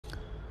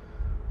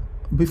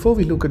Before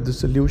we look at the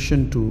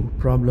solution to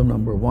problem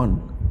number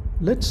 1,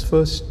 let's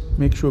first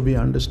make sure we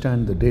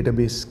understand the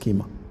database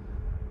schema.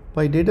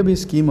 By database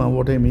schema,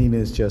 what I mean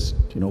is just,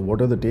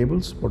 what are the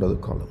tables, what are the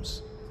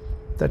columns.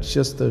 That's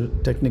just the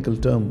technical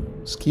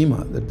term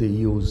schema that they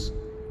use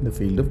in the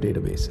field of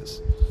databases.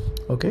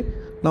 Okay.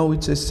 Now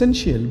it's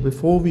essential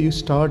before we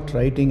start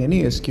writing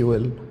any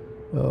SQL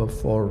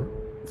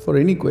for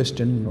any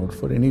question or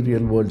for any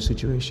real world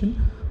situation,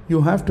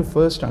 you have to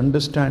first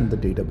understand the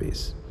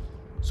database.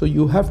 So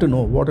you have to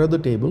know what are the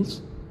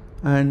tables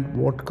and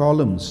what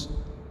columns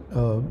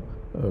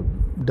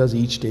does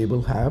each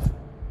table have.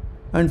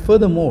 And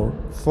furthermore,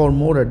 for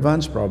more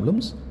advanced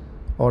problems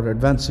or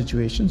advanced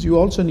situations, you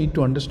also need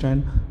to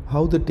understand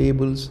how the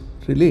tables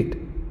relate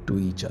to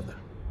each other.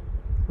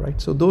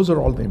 Right? So those are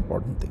all the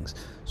important things.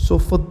 So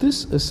for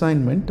this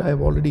assignment, I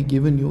have already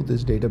given you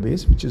this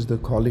database, which is the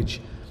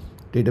college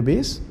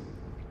database.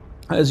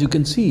 As you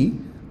can see,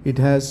 it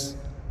has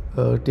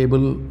a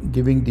table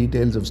giving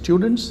details of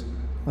students,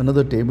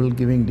 another table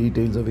giving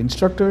details of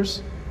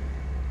instructors,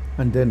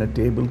 and then a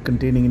table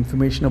containing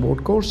information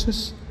about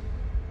courses,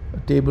 a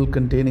table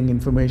containing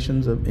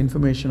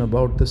information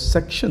about the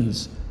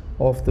sections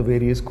of the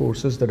various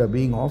courses that are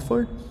being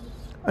offered,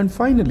 and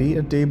finally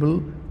a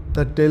table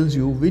that tells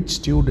you which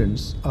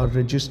students are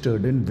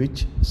registered in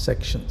which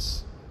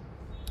sections.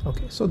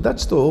 Okay, so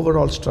that's the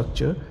overall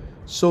structure.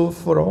 So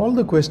for all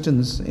the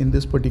questions in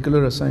this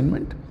particular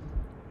assignment,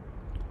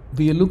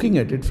 we are looking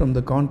at it from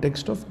the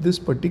context of this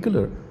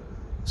particular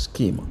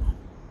schema.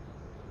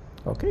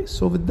 Okay,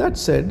 so with that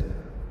said,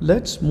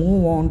 let's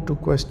move on to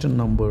question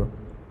number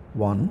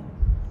 1.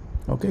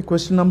 Okay,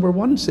 question number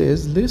 1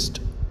 says list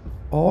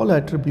all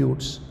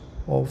attributes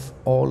of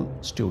all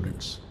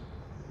students.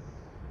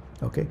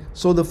 Okay,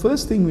 so the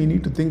first thing we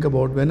need to think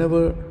about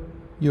whenever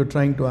you're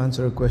trying to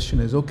answer a question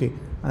is, okay,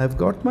 I've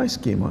got my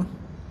schema.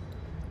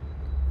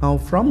 Now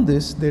from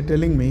this, they're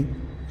telling me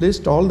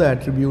list all the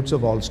attributes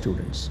of all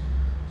students.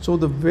 So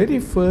the very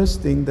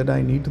first thing that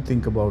I need to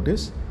think about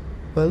is,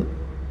 well,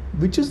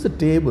 which is the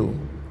table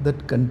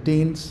that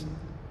contains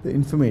the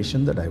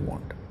information that I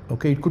want?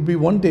 Okay, it could be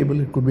one table,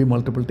 it could be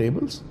multiple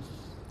tables.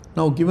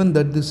 Now, given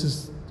that this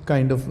is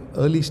kind of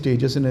early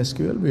stages in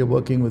SQL, we are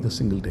working with a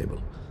single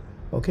table.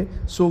 Okay,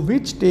 so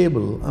which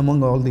table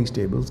among all these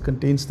tables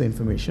contains the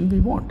information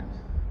we want?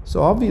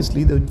 So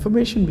obviously the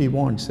information we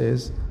want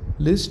says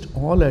list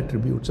all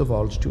attributes of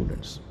all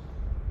students.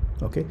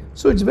 Okay,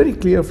 so it's very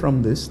clear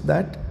from this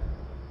that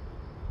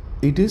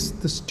it is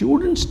the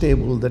students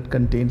table that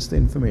contains the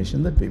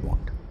information that we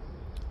want.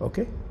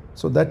 Okay,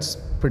 so that's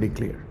pretty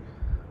clear.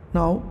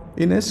 Now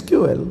in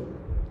SQL,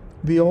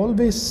 we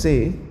always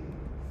say,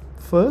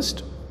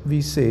 first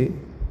we say,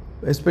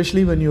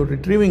 especially when you're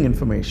retrieving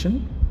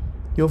information,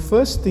 your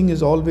first thing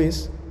is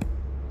always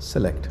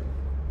select.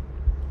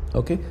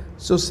 Okay,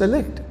 so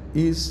select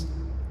is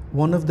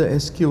one of the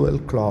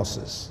SQL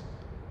clauses.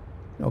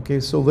 Okay,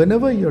 so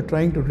whenever you're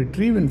trying to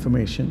retrieve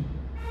information,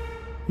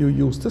 you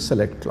use the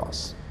select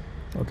clause.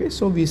 Okay,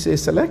 so we say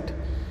select,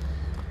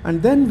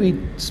 and then we,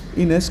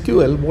 in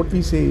SQL, what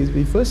we say is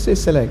we first say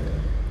select,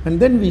 and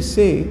then we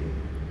say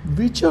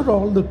which are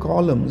all the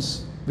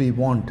columns we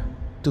want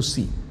to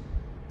see.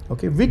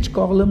 Okay, which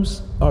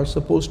columns are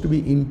supposed to be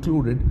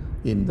included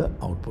in the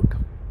output.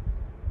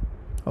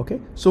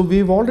 Okay, so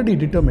we've already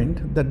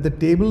determined that the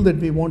table that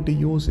we want to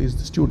use is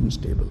the students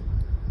table.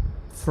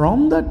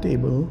 From that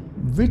table,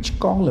 which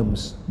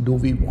columns do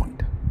we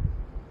want?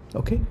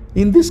 Okay,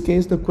 in this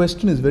case, the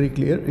question is very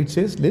clear. It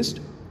says list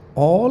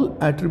all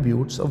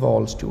attributes of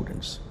all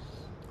students.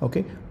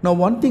 Okay, now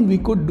one thing we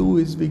could do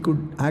is we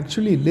could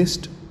actually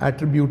list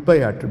attribute by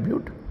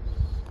attribute,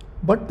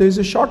 but there is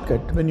a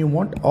shortcut when you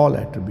want all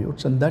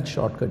attributes, and that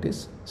shortcut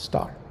is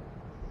star.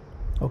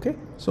 Okay,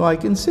 so I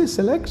can say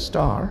select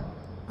star,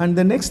 and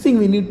the next thing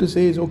we need to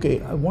say is,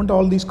 okay, I want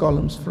all these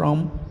columns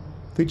from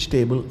which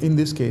table? In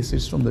this case,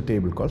 it's from the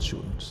table called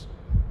students.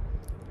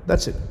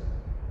 That's it.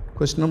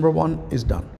 Question number 1 is done.